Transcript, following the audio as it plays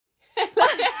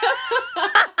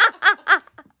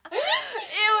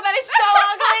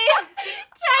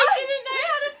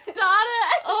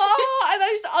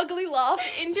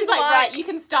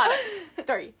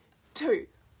3, 2,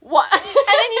 1. And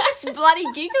then you just bloody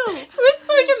giggle. It was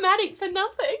so dramatic for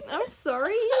nothing. I'm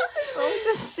sorry. I'll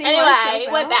just see Anyway,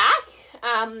 myself we're out. back.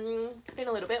 It's been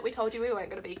a little bit. We told you we weren't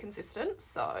going to be consistent,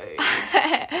 so...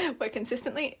 We're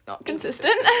consistently not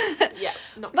consistent. Yeah,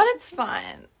 not But it's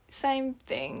fine. Same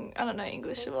thing. I don't know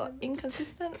English a lot.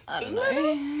 Inconsistent? I don't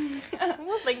know.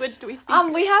 What language do we speak?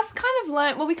 We have kind of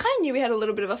learned... Well, we kind of knew we had a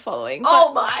little bit of a following.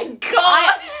 Oh but my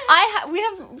God!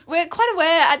 we're quite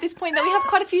aware at this point that we have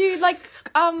quite a few, like,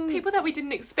 people that we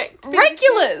didn't expect.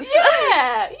 regulars.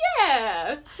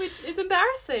 Yeah. Which is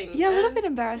embarrassing. Yeah, a little bit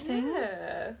embarrassing.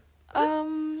 Yeah.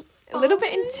 A little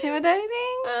bit intimidating.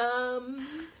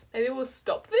 Maybe we'll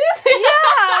stop this.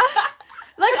 Yeah.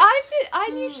 Like, I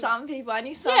knew some people. I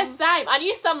knew some... Yeah, same. I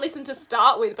knew some listened to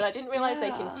start with, but I didn't realise they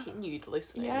Yeah. continued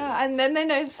listening. Yeah, and then they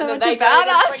know so And much then they about go and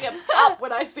us. bring it up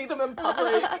when I see them in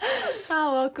public.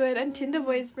 Oh, awkward. And Tinder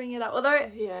boys bring it up. Although,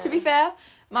 Yeah. to be fair,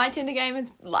 my Tinder game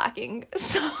is lacking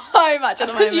so much at That's the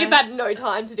because moment. you've had no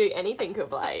time to do anything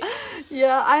of late.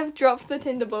 Yeah, I've dropped the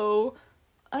Tinder ball.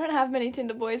 I don't have many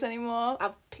Tinder boys anymore.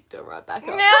 I've picked her right back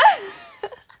up. Yeah.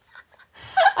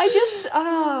 I just,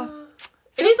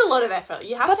 It is a lot of effort.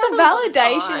 You have but to have the a lot of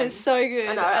validation time. is so good.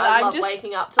 I know. And I I'm love just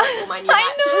waking up to like, all my new I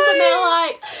matches, know. and they're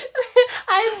like,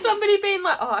 I had somebody being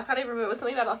like, I can't even remember. It was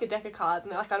something about like a deck of cards,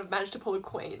 and they're like, I've managed to pull a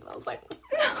queen. And I was like,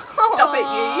 stop it,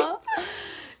 you.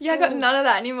 Yeah, I got none of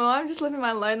that anymore. I'm just living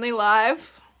my lonely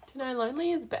life. Do you know,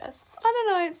 lonely is best, I don't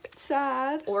know, it's a bit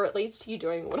sad. or at least you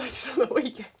doing what I did on the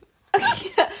weekend.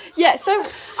 Yeah, so,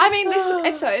 I mean, this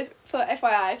episode, for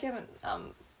FYI, if you haven't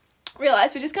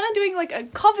realised, we're just kind of doing, like, a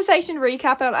conversation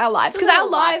recap on our lives. Because our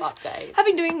lives update. have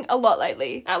been doing a lot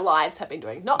lately. Our lives have been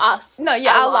doing, not us. No,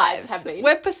 yeah, our lives have been.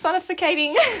 We're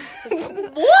personificating...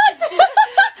 What?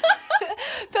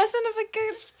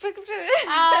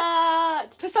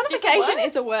 Personification word?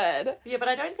 is a word. Yeah, but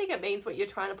I don't think it means what you're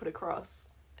trying to put across.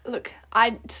 Look,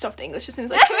 I stopped English as soon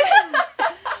as I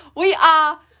could. We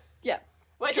are... Yeah.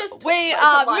 We We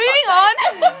are moving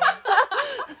on.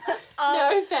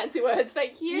 No fancy words,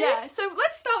 thank you. Yeah, so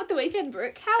let's start with the weekend,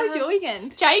 Brooke. How was your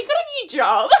weekend? Jade got a new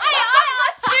job.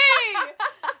 I asked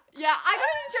you! Yeah, I got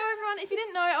a new job, everyone. If you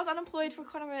didn't know, I was unemployed for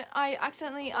quite a minute. I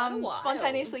accidentally while.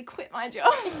 spontaneously quit my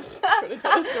job. Do you want to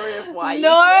tell the story of why you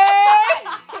No!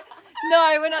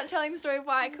 No, we're not telling the story of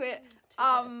why I quit.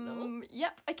 personal.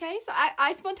 Yep, okay, so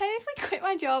I spontaneously quit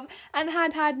my job and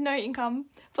had no income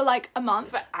for like a month.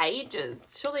 For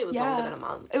ages. Surely it was longer than a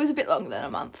month. It was a bit longer than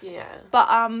a month. Yeah. But,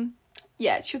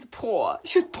 yeah, she was poor.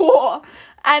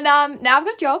 And, now I've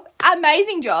got a job.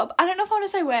 Amazing job. I don't know if I want to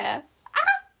say where.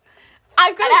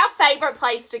 I've got And our favourite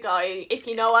place to go, if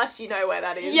you know us, you know where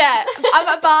that is. Yeah, I'm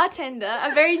a bartender,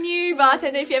 a very new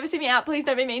bartender. If you ever see me out, please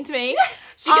don't be mean to me.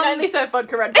 She can only serve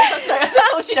vodka Red Bull.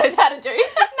 That's all she knows how to do.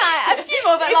 No, a few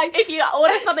more, but like... If you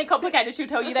order something complicated, she'll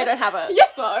tell you they don't have it. Yeah.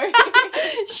 So...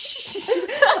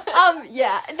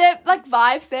 Yeah, the like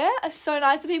vibes there are so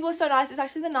nice. The people are so nice. It's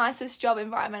actually the nicest job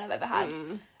environment I've ever had.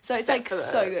 So it's like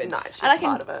so good. Night shift and I can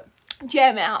part of it.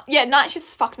 jam out. Yeah, night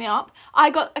shifts fucked me up.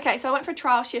 So I went for a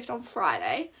trial shift on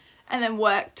Friday and then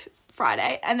worked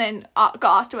Friday and then got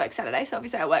asked to work Saturday. So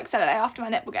obviously I worked Saturday after my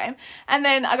netball game. And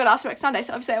then I got asked to work Sunday.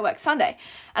 So obviously I worked Sunday.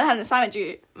 And I had an assignment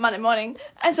due Monday morning.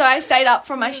 And so I stayed up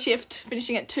from my shift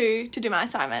finishing at 2 to do my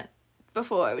assignment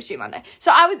before it was due Monday.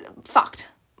 So I was fucked.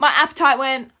 My appetite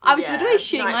went. I was literally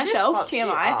shitting night shift myself. fucks you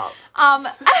TMI. up.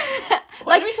 Why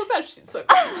Like do we talk about shit so much?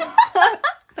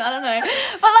 I don't know,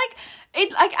 but like it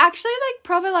like actually like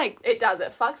probably like It does.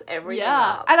 It fucks everything yeah.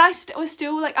 up. And I was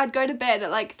still like I'd go to bed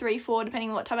at like 3-4 depending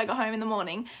on what time I got home in the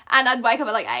morning, and I'd wake up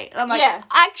at like 8. And I'm like, Yeah.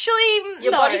 actually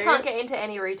Your no. body can't get into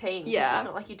any routine. Yeah. It's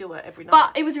not like you do it every night.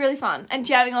 But it was really fun and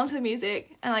jamming along to the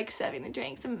music and like serving the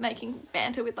drinks and making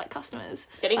banter with like customers.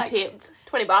 Getting like, tipped.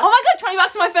 $20. Oh my god,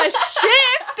 $20 for my first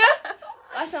shift.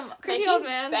 That's some creepy Making old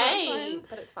man. But it's bank, fine.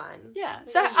 but it's fine. Yeah.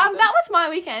 So Yeah, that use it. was my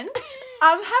weekend.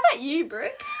 How about you,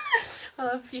 Brooke?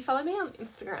 Well, if you follow me on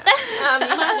Instagram,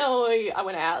 you might know I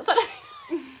went out. So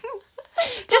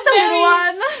Just a little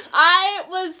one.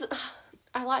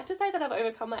 I like to say that I've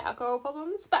overcome my alcohol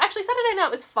problems, but actually Saturday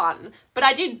night was fun. But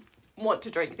I did want to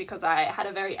drink because I had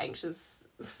a very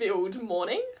anxious-filled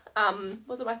morning.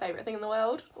 Wasn't my favourite thing in the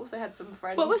world. Also had some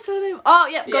friends. What was her name? Oh,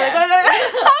 yeah, got it.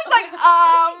 I was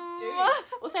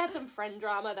like, Also had some friend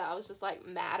drama that I was just like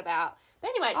mad about. But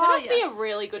anyway, it turned out to be a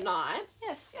really good night.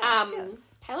 Yes,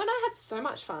 Kayla and I had so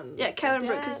much fun. Yeah, Kayla and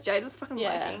Brooke, because Jade was fucking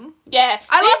working. Yeah.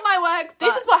 I love my work,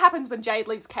 This but is what happens when Jade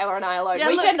leaves Kayla and I alone. Yeah,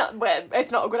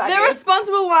 It's not a good idea. the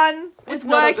responsible one was It's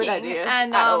not a good working, idea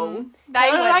and at all. they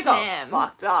Kayla and I went got ham.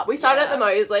 fucked up. We started at Yeah. the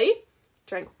Mosley,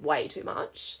 drank way too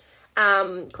much,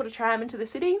 caught a tram into the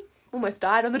city, Almost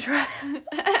died on the tram.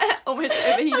 Almost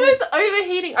overheated. I was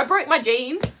overheating. I broke my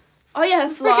jeans. Oh yeah,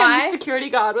 Freaking fly. security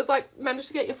guard was like, managed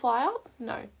to get your fly up?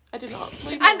 No, I did not.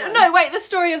 And no, wait, the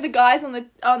story of the guys on the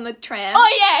tram.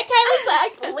 Oh yeah,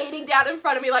 Kayla's like leaning down in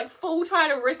front of me, like full trying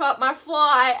to rip up my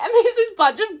fly, and there's this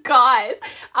bunch of guys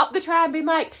up the tram being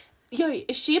like, yo,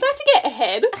 is she about to get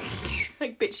ahead?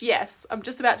 Like, bitch, yes, I'm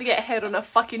just about to get ahead on a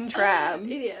fucking tram.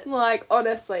 Idiots. Like,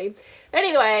 honestly.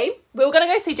 Anyway, we were going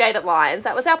to go see Jade at Lions.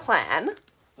 That was our plan.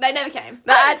 They never came.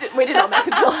 We did not make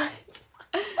it to Lions.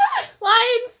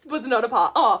 Lions was not a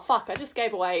part. Oh, fuck, I just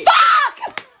gave away.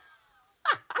 Fuck!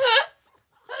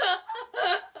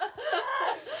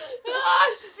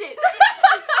 Oh, shit.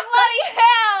 Bloody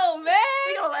hell, man!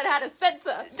 We don't learn how to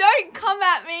censor. Don't come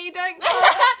at me. Don't come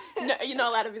at No, you're not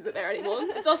allowed to visit there anymore.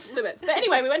 It's off limits. But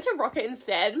anyway, we went to Rocket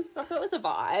instead. Rocket was a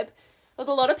vibe. There was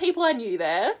a lot of people I knew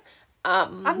there.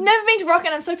 I've never been to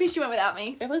Rocket. I'm so pissed you went without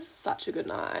me. It was such a good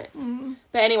night.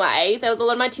 But anyway, there was a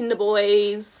lot of my Tinder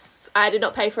boys. I did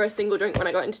not pay for a single drink when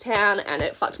I got into town, and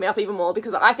it fucked me up even more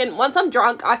because once I'm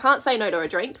drunk, I can't say no to a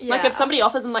drink. Yeah. Like, if somebody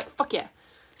offers, I'm like, fuck yeah.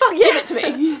 Fuck yeah. Give it to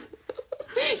me.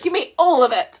 Give me all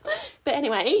of it. But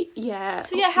anyway, yeah.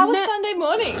 So yeah, how was Sunday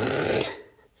morning?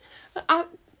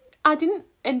 I didn't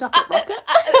end up at Rocket.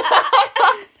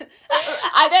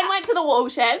 I then went to the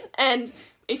Woolshed, and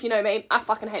if you know me, I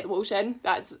fucking hate the Woolshed.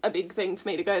 That's a big thing for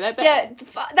me to go there. But Yeah,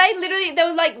 they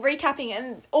were like recapping,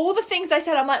 and all the things they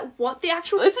said, I'm like, what the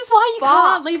actual this is why you fuck?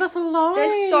 can't leave us alone.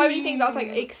 There's so many things I was like,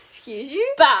 excuse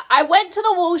you? But I went to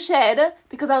the Woolshed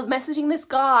because I was messaging this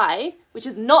guy, which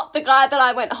is not the guy that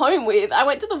I went home with. I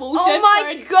went to the Woolshed Oh for a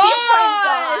my different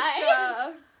guy.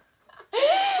 gosh!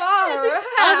 And this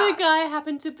Far other out. guy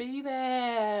happened to be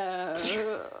there.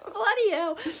 Bloody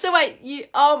hell. So wait,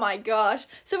 oh my gosh.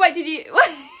 So wait, did you,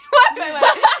 wait.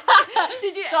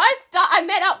 Did you, So I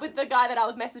met up with the guy that I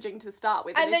was messaging to start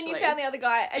with and then you initially. found the other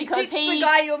guy, and Because ditched the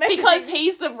guy you were messaging? Because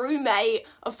he's the roommate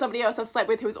of somebody else I've slept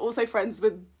with who is also friends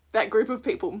with that group of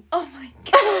people. Oh my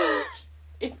gosh.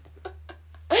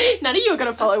 None of you are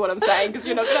going to follow what I'm saying because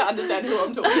you're not going to understand who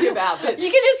I'm talking about. But You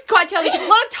can just quite tell there's a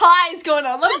lot of ties going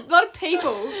on, a lot of people.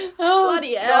 oh,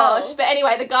 Bloody hell. gosh. But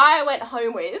anyway, the guy I went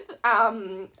home with,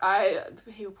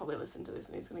 he'll probably listen to this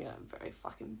and he's going to get a very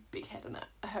fucking big head and it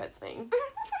hurts me.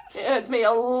 It hurts me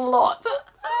a lot.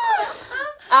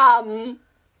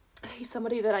 He's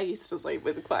somebody that I used to sleep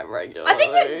with quite regularly. I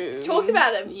think we've talked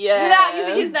about him. Yeah. Without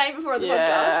using his name before the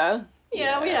podcast.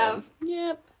 Yeah, we have.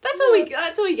 Yep. That's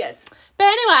all he gets. But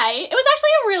anyway, it was actually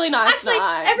a really nice Actually,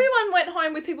 night. everyone went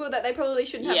home with people that they probably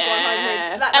shouldn't have gone home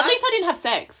with that At night. least I didn't have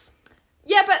sex.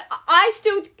 Yeah, but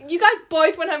you guys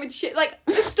both went home with shit. Like,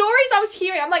 the stories I was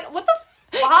hearing, I'm like, what the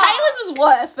fuck? Kayla's was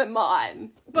worse than mine.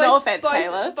 No offense,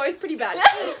 Kayla. Both pretty bad.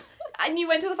 And you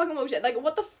went to the fucking bullshit. Like,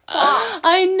 what the fuck?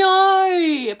 I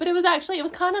know, but it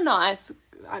was kind of nice.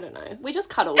 I don't know. We just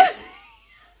cuddled.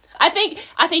 I think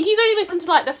he's only listened to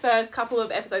like the first couple of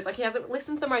episodes. Like he hasn't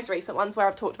listened to the most recent ones where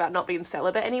I've talked about not being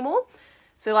celibate anymore.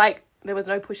 So like there was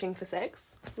no pushing for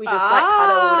sex. We just like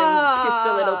cuddled and kissed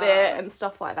a little bit and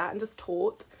stuff like that and just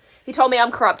talked. He told me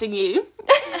I'm corrupting you,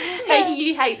 making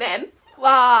you hate men.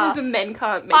 Wow. Because men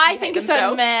can't make I you think hate a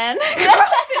certain themselves. man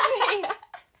corrupted me.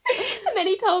 And then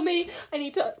he told me I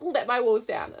need to let my walls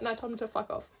down, and I told him to fuck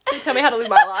off. He told me how to live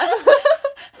my life.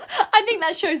 I think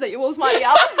that shows that your walls might be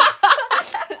up.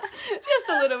 Just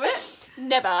a little bit.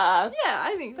 Never. Yeah,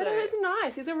 I think so. But it was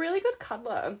nice. He's a really good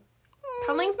cuddler.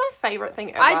 Cuddling's my favourite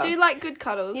thing ever. I do like good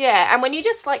cuddles. Yeah, and when you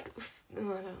just like...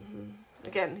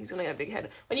 Again, he's gonna get a big head.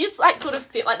 When you just like sort of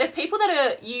fit... Like there's people that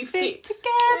are... You fit...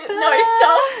 together. No,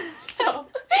 stop.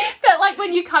 But like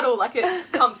when you cuddle, like it's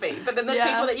comfy. But then there's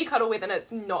Yeah. people that you cuddle with and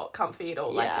it's not comfy at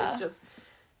all. Like Yeah. it's just...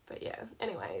 But yeah,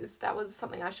 anyways, that was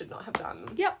something I should not have done.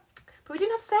 Yep. But we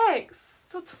didn't have sex,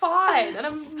 so it's fine. And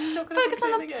I'm not gonna Focus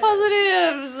on the again.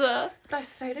 positives. But I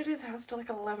stayed at his house till like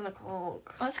 11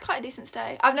 o'clock. Well, it's quite a decent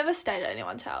stay. I've never stayed at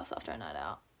anyone's house after a night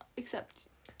out, except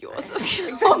yours.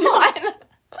 Except Or yours.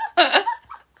 mine.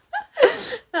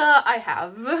 I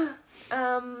have.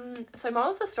 So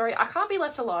moral of the story, I can't be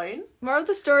left alone. Moral of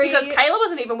the story. Because Kayla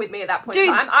wasn't even with me at that point Dude.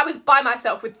 in time. I was by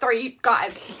myself with three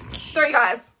guys.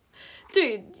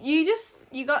 Dude, you're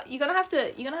gonna have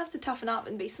to toughen up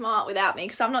and be smart without me,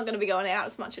 because I'm not gonna be going out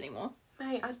as much anymore.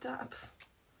 Mate,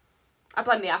 I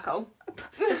blame the alcohol.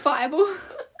 The fireball.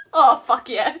 Oh, fuck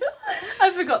yeah. I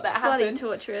forgot that Bloody happened.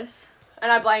 torturous.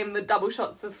 And I blame the double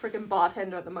shots the freaking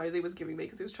bartender at the Mosey was giving me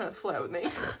because he was trying to flirt with me.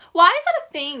 Why is that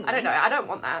a thing? I don't know. I don't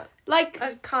want that. Like,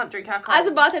 I can't drink alcohol. as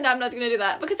a bartender, I'm not gonna do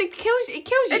that because it kills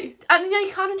you. And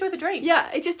you can't enjoy the drink. Yeah,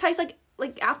 it just tastes like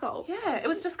alcohol. Yeah, it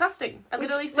was disgusting. I Which,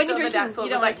 literally when sit you're on the drinking, dance floor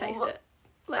you and don't was want to like, taste it.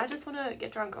 Like, I just want to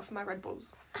get drunk off my Red Bulls.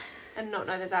 and not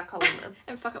know there's alcohol in them.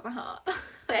 And fuck up my heart.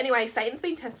 But anyway, Satan's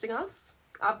been testing us.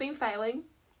 I've been failing.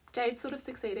 Jade's sort of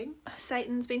succeeding.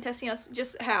 Satan's been testing us.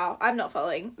 Just how? I'm not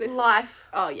following this. Life.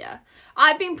 Oh, yeah.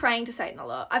 I've been praying to Satan a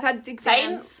lot. I've had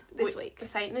exams this week.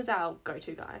 Satan is our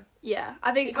go-to guy. Yeah.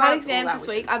 I've had can't exams rule out this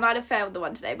week. wishes. I might have failed the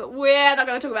one today, but we're not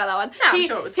going to talk about that one. No, I'm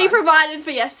sure it was He fine. provided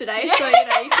for yesterday, so, you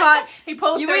know, you can't... He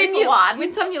pulled You 3 win, for 1.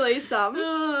 win some, you lose some.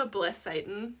 Oh, bless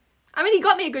Satan. I mean, he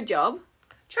got me a good job.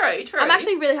 True. I'm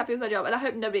actually really happy with my job, and I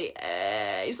hope nobody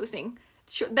is listening.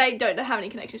 Sure, they don't have any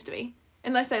connections to me.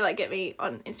 Unless they, like, get me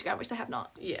on Instagram, which they have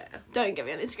not. Yeah. Don't get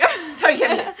me on Instagram. Don't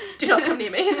get me. Do not come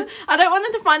near me. I don't want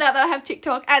them to find out that I have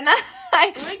TikTok and that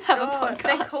I have a podcast.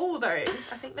 They're cool, though.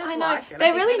 I think they're I know. like it. They're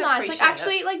I think really they'd nice. Like, appreciate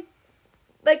actually, it.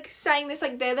 like saying this,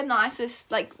 like, they're the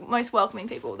nicest, like, most welcoming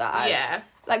people that I've, Yeah.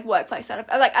 like, workplace setup.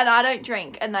 Like, and I don't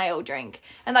drink, and they all drink.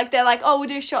 And, like, they're like, oh, we'll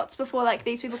do shots before, like,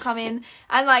 these people come in.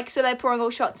 And, like, so they're pouring all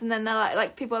shots, and then they're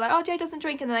like people are like, oh, Jay doesn't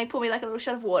drink, and then they pour me, like, a little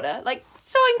shot of water. Like,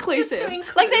 so inclusive. Just to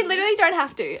include. Like, they literally don't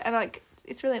have to. And, like,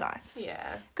 it's really nice.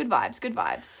 Yeah. Good vibes, good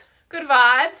vibes. Good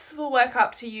vibes. We'll work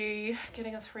up to you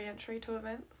getting us free entry to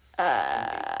events.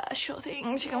 Sure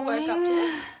thing. Chicken We'll work up to wing.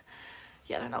 it.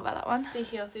 Yeah, I don't know about that one.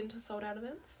 Sneaking us into sold out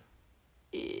events.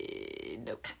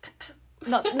 Nope.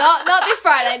 Not this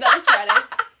Friday. Not this Friday.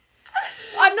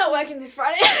 I'm not working this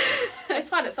Friday. It's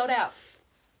fine. It's sold out.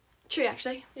 True,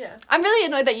 actually. Yeah. I'm really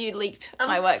annoyed that you leaked I'm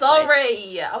my workplace.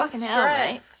 sorry. I'm Fucking hell,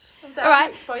 mate. stressed. I'm All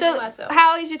right. exposing So, myself.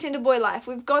 how is your Tinder boy life?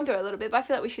 We've gone through it a little bit, but I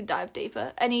feel like we should dive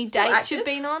deeper. Any Still dates active? you've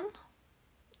been on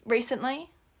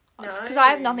recently? No. Because I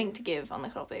have nothing to give on the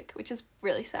topic, which is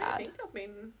really I sad. think I've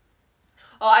been...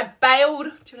 Oh, I bailed.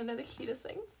 Do you want to know the cutest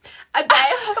thing? I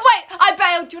bailed. Wait, I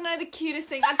bailed. Do you want to know the cutest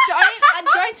thing? I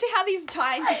don't see how these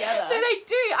tie in together. No, they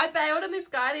do. I bailed on this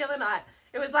guy the other night.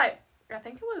 It was like, I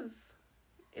think it was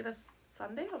either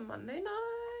Sunday or Monday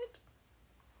night.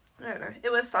 I don't know.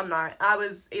 It was some night. I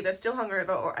was either still hungover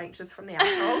or anxious from the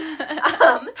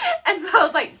alcohol. And so I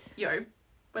was like, yo,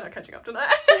 we're not catching up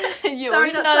tonight. Yours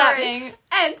Sorry, not sorry. happening.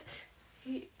 And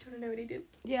do you want to know what he did?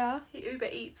 Yeah. He Uber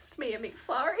Eats me a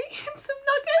McFlurry and some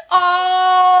nuggets.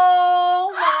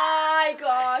 Oh my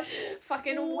gosh.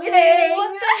 Fucking What winning.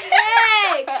 the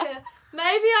heck? Maybe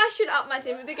I should up my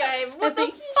team with the game. What the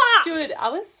fuck? Dude, I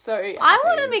was so happy. I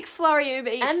want a McFlurry Uber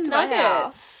Eats And to my nuggets.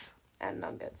 house. And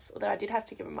nuggets. Although I did have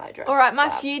to give him my address. Alright, my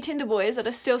but- few Tinder boys that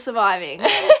are still surviving.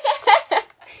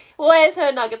 Where's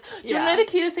her nuggets? Do you Yeah. want to know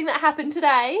the cutest thing that happened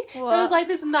today? What? There was like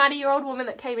this 90-year-old woman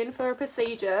that came in for a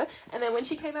procedure, and then when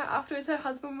she came out afterwards, her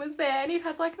husband was there, and he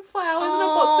had like flowers and a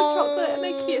box of chocolate, and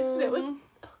they kissed, and it was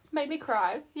made me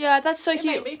cry. Yeah, that's so It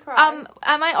cute. made me cry.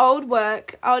 At my old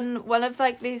work, on one of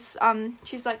like these,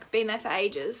 she's like been there for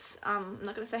ages. I'm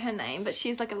not gonna say her name, but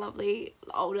she's like a lovely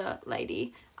older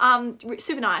lady.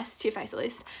 Super nice to your face at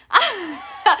least.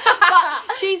 But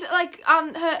she's like,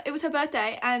 it was her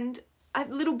birthday, and a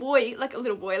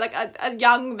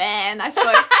young man, I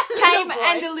suppose, came boy.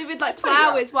 and delivered like 20-year-old.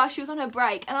 flowers while she was on her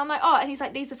break. And I'm like, oh, and he's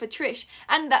like, these are for Trish.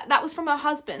 And that was from her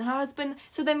husband.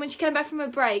 So then when she came back from her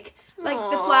break, like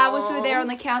the flowers were there on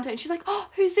the counter, and she's like, oh,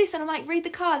 who's this? And I'm like, read the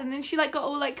card. And then she like got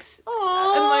all like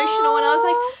emotional, and I was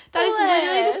like, that is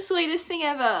literally the bless. sweetest thing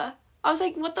ever. I was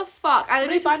like, what the fuck? I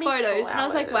literally Buy took me photos, and I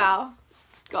was like, wow, flowers.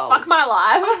 goals. Fuck my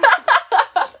life.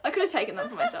 I could have taken them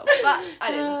for myself, but I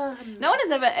didn't. No one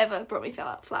has ever brought me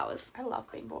flowers. I love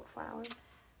being bought flowers.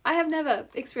 I have never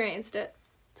experienced it.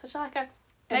 Such like a... And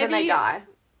Maybe then they you- die.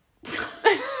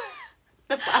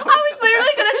 The flowers. I was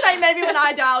literally going to say maybe when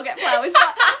I die I'll get flowers,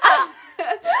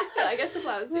 but I guess the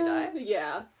flowers do die.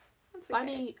 Yeah. That's Buy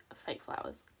okay. me fake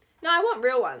flowers. No, I want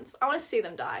real ones. I want to see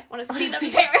them die. I want to see them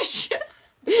see- perish.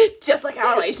 Just like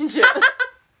our relationship.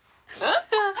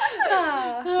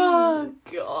 Oh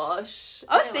gosh.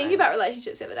 I was thinking about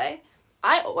relationships the other day.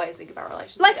 I always think about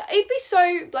relationships. Like, it'd be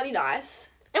so bloody nice.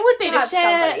 it would be to to have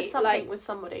share somebody, something like- with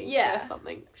somebody. Yeah. Share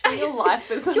something. Share your life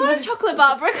with Do somebody. you want a chocolate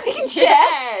bar, Brooke? We can share.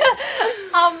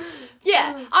 Yes.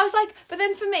 Yeah. I was like, but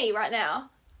then for me right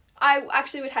now, I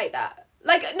actually would hate that.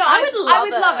 Like, no, I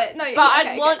would love it. No, but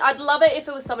okay, I'd love it if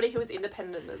it was somebody who was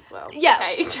independent as well. Yeah.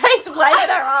 Okay. Jade's waving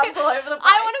her arms all over the place.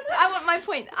 I want my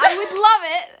point. I would love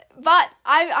it, but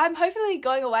I'm hopefully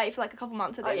going away for like a couple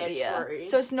months at the Oh, end of the yeah, year. true.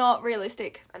 So it's not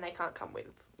realistic. And they can't come with.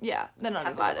 Yeah, they're not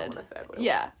Cassie doesn't invited. want a third wheel.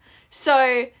 Yeah.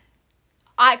 So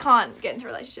I can't get into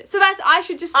relationships. So I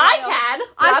should just lay I off- can.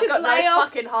 But I I've should got lay no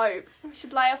off- fucking hope. I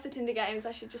should lay off the Tinder games.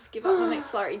 I should just give up my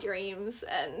McFlurry dreams,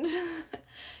 and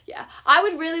yeah, I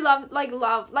would really love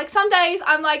some days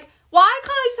I'm like, Why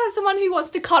can't I just have someone who wants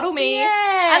to cuddle me?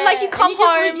 Yeah. And, like, you come and you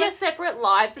just home. live your separate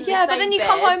lives in the Yeah, same but then you bed.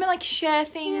 come home and, like, share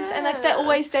things, and, like, they're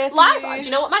always there for live. you. Do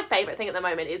you know what my favourite thing at the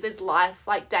moment is life,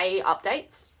 like, day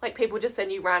updates? Like, people just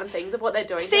send you random things of what they're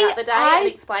doing throughout the day and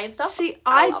explain stuff. See,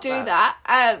 I love do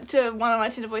that to one of my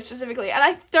Tinder boys specifically, and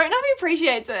I don't know if he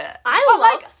appreciates it. I But,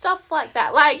 love like, stuff like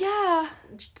that. Like, yeah.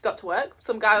 got to work.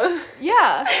 Some guy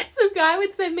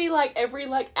would send me, like, every,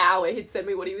 like, hour he'd send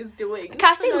me what he was doing.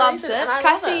 Cassie for no loves reason, it. and I love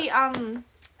Cassie, it.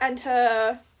 and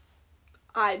her,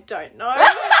 I don't know.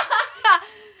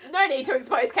 No need to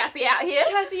expose Cassie out here.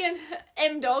 Cassie and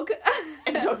M-Dog.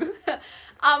 M-Dog.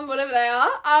 Whatever they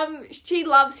are. She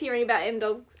loves hearing about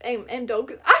M-Dog.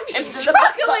 M-Dog. I'm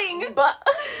struggling. But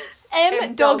M-Dog's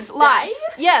M-Dog's life.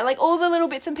 day? Yeah, like all the little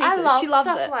bits and pieces. I love she loves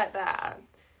stuff it. like that.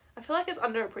 I feel like it's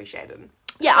underappreciated.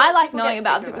 Yeah, I like People knowing get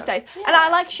about sick other of people's it. days. Yeah. And I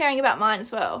like sharing about mine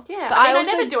as well. Yeah, But I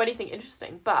also never do anything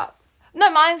interesting, but No,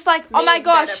 mine's like, oh Me my in bed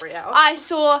gosh, every hour. I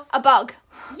saw a bug.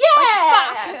 yeah,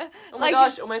 Fuck. Oh my Like-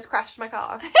 gosh, almost crashed my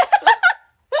car.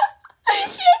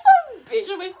 Some bitch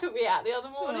almost took me out the other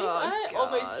morning. Oh, I gosh.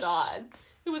 almost died.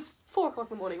 It was 4:00 in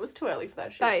the morning. It was too early for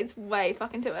that shit. That is way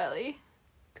fucking too early.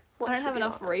 What I don't should have be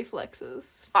enough on?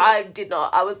 reflexes. I did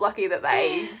not. I was lucky that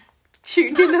they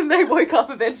tuned in and they woke up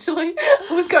eventually.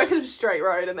 I was going on a straight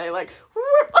road and they like.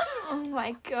 Oh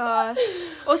my gosh.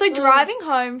 Also, driving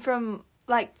home from,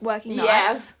 like, working Yeah.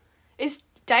 nights is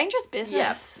dangerous business.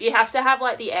 Yes, you have to have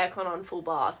like the aircon on full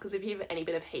blast because if you have any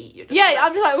bit of heat, you're just Yeah,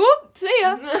 I'm just like, whoop, see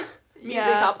ya.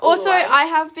 music up. all Also, the way. I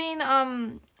have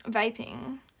been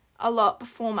vaping a lot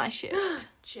before my shift.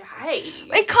 Jade.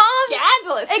 It calms.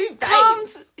 Scandalous. Who It vapes?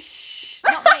 calms. Shh,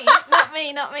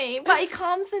 not me. But it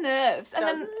calms the nerves. And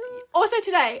then Does it? also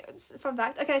today, fun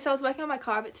fact. Okay, so I was working on my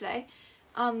car a bit today,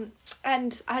 and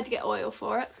I had to get oil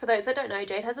for it. For those that don't know,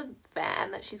 Jade has a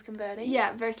van that she's converting.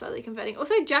 Yeah, very slowly converting.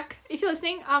 Also, Jack, if you're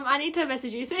listening, I need to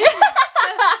message you soon.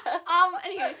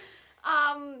 Anyway,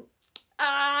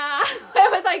 where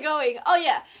was I going? Oh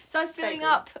yeah, so I was filling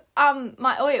up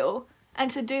my oil,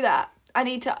 and to do that, I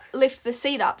need to lift the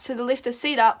seat up. So to lift the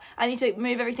seat up, I need to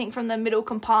move everything from the middle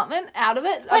compartment out of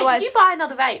it. Wait, Otherwise, did you buy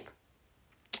another vape?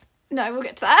 no, we'll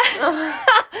get to that.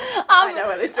 I know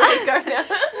where this story's going now.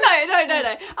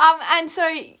 No. And so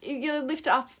you lift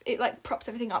it up, it like props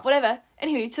everything up, whatever.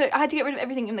 Anyway, so I had to get rid of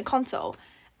everything in the console.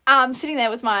 Sitting there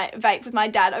with my vape with my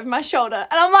dad over my shoulder, and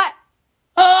I'm like,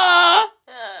 ah!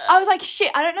 I was like,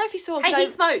 shit, I don't know if he saw. Hey,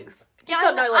 he smokes. Yeah, He's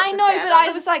got no leg I to know, stand but on.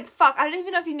 I was like, fuck, I don't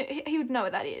even know if he would know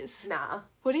what that is. Nah.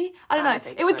 Would he? I don't I know. don't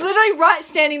think It was so. literally right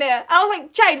standing there. And I was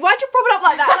like, Jade, why'd you prop it up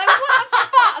like that? Like, what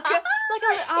the fuck? Like,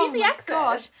 I was, oh Easy my access.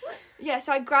 gosh. Yeah,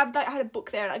 so I grabbed that. I had a book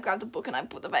there, and I grabbed the book and I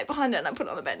put the vape behind it and I put it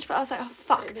on the bench. But I was like, oh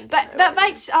fuck. don't think But I know that what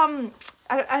it vape's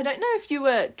I don't know if you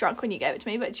were drunk when you gave it to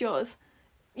me, but it's yours.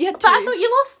 You had But two. I thought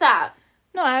you lost that.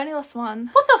 No, I only lost one.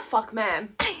 What the fuck,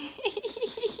 man?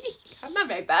 Have my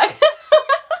vape back.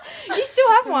 You still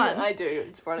have one. I do.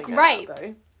 It's running Grape. out,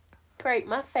 though. Grape,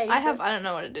 my favourite. I don't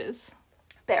know what it is.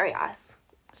 berry ice.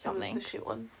 Something. It was the shit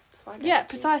one. It's fine. Yeah,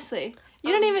 precisely.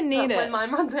 You don't even need But it. when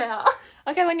mine runs out.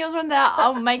 Okay, when yours runs out,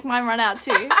 I'll make mine run out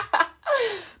too.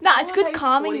 Nah, it's I good paid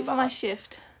calming 40 for my bucks.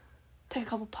 shift. Take a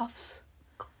couple puffs.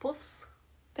 Puffs.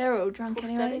 They're all drunk Puff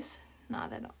anyways. Nah,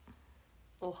 they're not.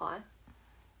 Or high.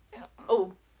 Yeah.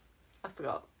 Oh, I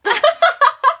forgot.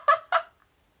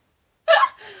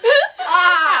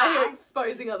 You're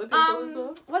exposing other people as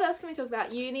well. What else can we talk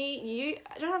about? Uni.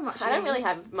 I don't have much. I don't uni. really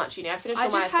have much uni. I finished I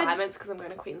all my just had- assignments because I'm going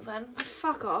to Queensland.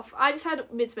 Fuck off. I just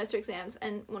had mid-semester exams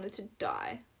and wanted to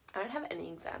die. I don't have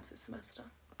any exams this semester.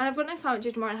 And I've got an assignment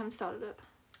due tomorrow and I haven't started it.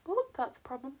 Oh, that's a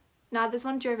problem. Nah, there's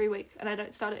one due every week and I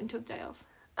don't start it until the day of.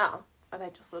 Oh, are they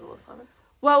just little assignments?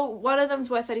 Well, one of them's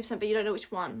worth 30%, but you don't know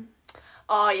which one.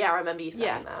 Oh, yeah, I remember you saying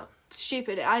Yeah, that.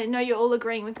 Stupid. I know you're all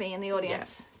agreeing with me in the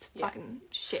audience. It's Yeah. fucking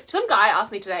shit. Some guy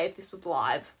asked me today if this was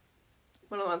live.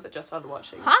 One of the ones that just started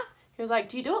watching. Huh? He was like,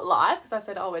 do you do it live? Because I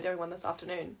said, oh, we're doing one this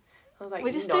afternoon. I was like,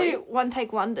 We just no. do one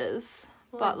take wonders.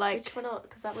 Well, but, like- Which we're not,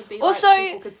 because that would be Also- like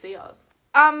people could see us.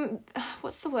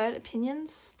 What's the word?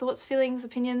 Opinions? Thoughts, feelings,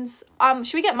 opinions?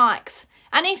 Should we get mics?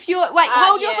 And if you're... Wait, Yeah.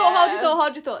 hold your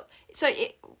thought. So,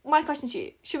 my question to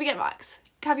you, should we get mics?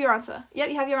 Have your answer. Yep,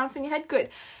 you have your answer in your head? Good.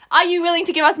 Are you willing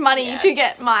to give us money Yeah. to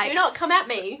get mics? Do not come at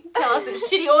me. Tell us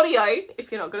it's shitty audio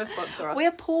if you're not going to sponsor us.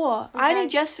 We're poor. I only Okay.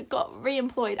 just got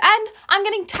re-employed. And I'm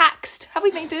getting taxed. Have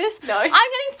we been through this? No. I'm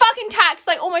getting fucking taxed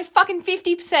like almost fucking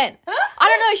 50%. I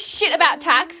don't know shit about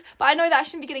tax, but I know that I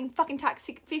shouldn't be getting fucking taxed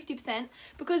 50%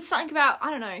 because something about, I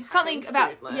don't know, something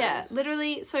about, food yeah, land.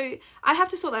 literally. So I have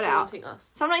to sort that out. Haunting us.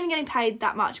 So I'm not even getting paid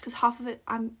that much because half of it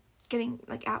I'm getting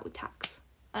like out with tax.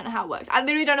 I don't know how it works. I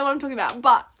literally don't know what I'm talking about,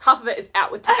 but Half of it is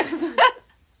out with tax.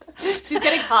 She's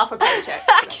getting half a paycheck,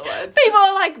 in other words. People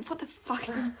are like, what the fuck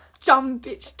is this dumb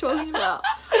bitch talking about?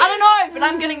 I don't know, but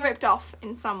I'm getting ripped off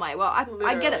in some way. Well, I get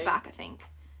Literally. it back, I think,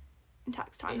 in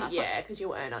tax time. That's Yeah, because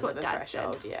you earn under what the Dad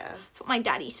threshold, said. yeah. That's what my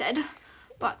daddy said,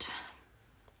 but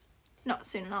not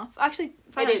soon enough. Actually, It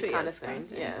is financial kind of year is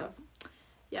soon, yeah. but-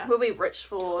 Yeah. We'll be rich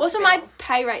for Also, my spin-off.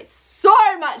 pay rate's so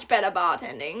much better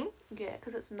bartending. Yeah,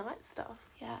 because it's night stuff.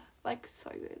 Yeah, like so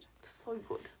good. It's so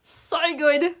good. So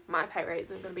good. My pay rate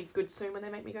isn't going to be good soon when they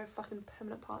make me go fucking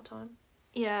permanent part-time.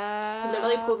 Yeah. He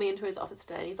literally pulled me into his office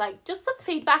today and he's like, just some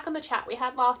feedback on the chat we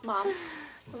had last month.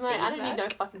 I'm like, I don't need no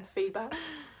fucking feedback.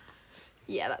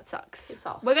 Yeah, that sucks. Piss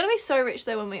off. We're gonna be so rich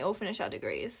though when we all finish our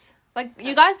degrees. Like,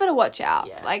 you guys better watch out.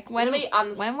 Yeah. Like, We're when gonna be we're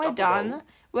unstoppable. done,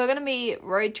 we're gonna be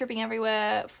road tripping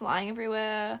everywhere, flying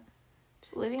everywhere,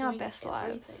 living our Doing best everything.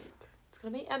 lives. It's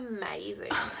going to be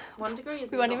amazing. 1 degree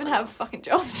is We won't not even enough. have fucking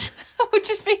jobs. We'll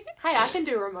just be. Hey, I can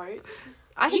do remote.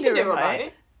 I You can do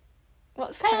remote.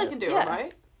 What's Taylor can do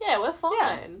remote. Yeah, we're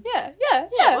fine. Yeah,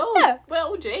 We're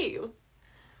all G. Don't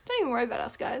even worry about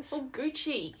us, guys. All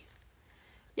Gucci.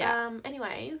 Yeah.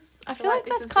 Anyways. I feel like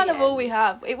this that's is kind the of all we end.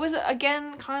 have. It was,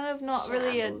 again, kind of not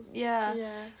really a... Shambles. Yeah.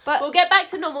 Yeah. But... We'll get back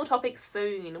to normal topics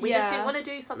soon. We just Yeah. didn't want to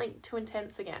do something too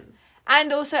intense again.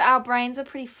 And also, our brains are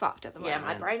pretty fucked at the Yeah,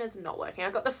 moment. my brain is not working. I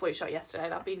got the flu shot yesterday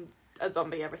and I've been a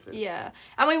zombie ever since. Yeah.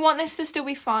 And we want this to still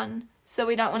be fun, so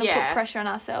we don't want to Yeah. put pressure on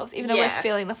ourselves, even though Yeah. we're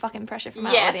feeling the fucking pressure from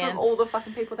our Yeah, audience. from all the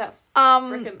fucking people that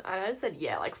Um, freaking... I said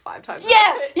yeah like 5 times.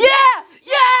 yeah!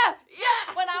 Yeah!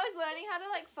 When I was learning how to,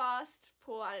 like, fast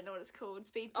pour, I don't know what it's called,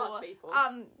 speed pour. Oh, speed pour.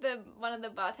 One of the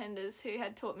bartenders who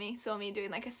had saw me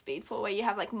doing, like, a speed pour where you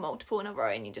have, like, multiple in a row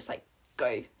and you just, like,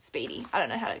 go speedy. I don't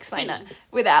know how to explain Speed. it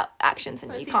without actions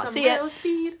and I you see can't some see it. real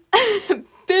speed.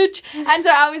 Bitch. And so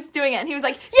I was doing it and he was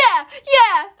like,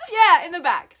 yeah, in the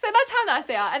back. So that's how nice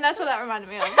they are. And that's what that reminded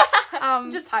me of.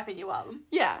 I'm just hyping you up.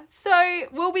 Yeah. So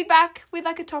we'll be back with,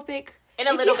 like, a topic. In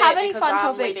a If little you have bit any because fun I'm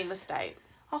topics- leaving the state.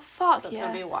 Oh, fuck, So it's yeah.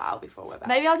 going to be a while before we're back.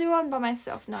 Maybe I'll do one by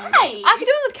myself. No. Hey! I can do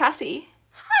it with Cassie.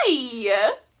 Hey!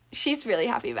 She's really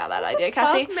happy about that idea,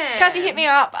 fuck, Cassie. man? Cassie, hit me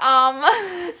up.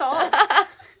 Piss off.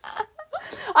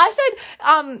 I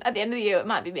said, at the end of the year, it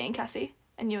might be me and Cassie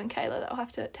and you and Kayla that'll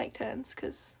have to take turns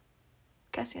because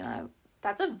Cassie and I.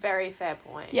 That's a very fair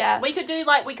point. Yeah. We could do,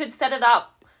 like, we could set it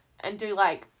up and do,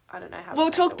 like, I don't know how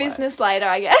We'll to talk make it work. business later,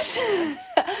 I guess.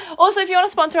 Also, if you want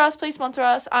to sponsor us, please sponsor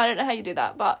us. I don't know how you do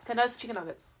that, but Send us chicken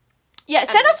nuggets. yeah,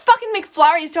 send us fucking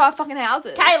McFlurries to our fucking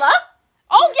houses. Kayla!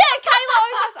 Oh yeah, Kayla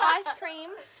owes us ice cream.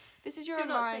 This is your Do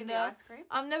not say the reminder. ice cream.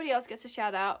 Nobody else gets a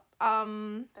shout out.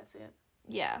 That's it.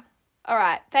 Yeah. All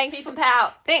right. Thanks. Peace and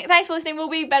pout. Thanks for listening. We'll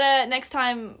be better next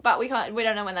time, but we don't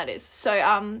know when that is. So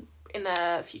In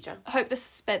the future. hope the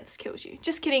suspense kills you.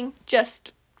 Just kidding.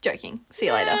 Just joking. See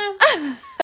you later. Yeah.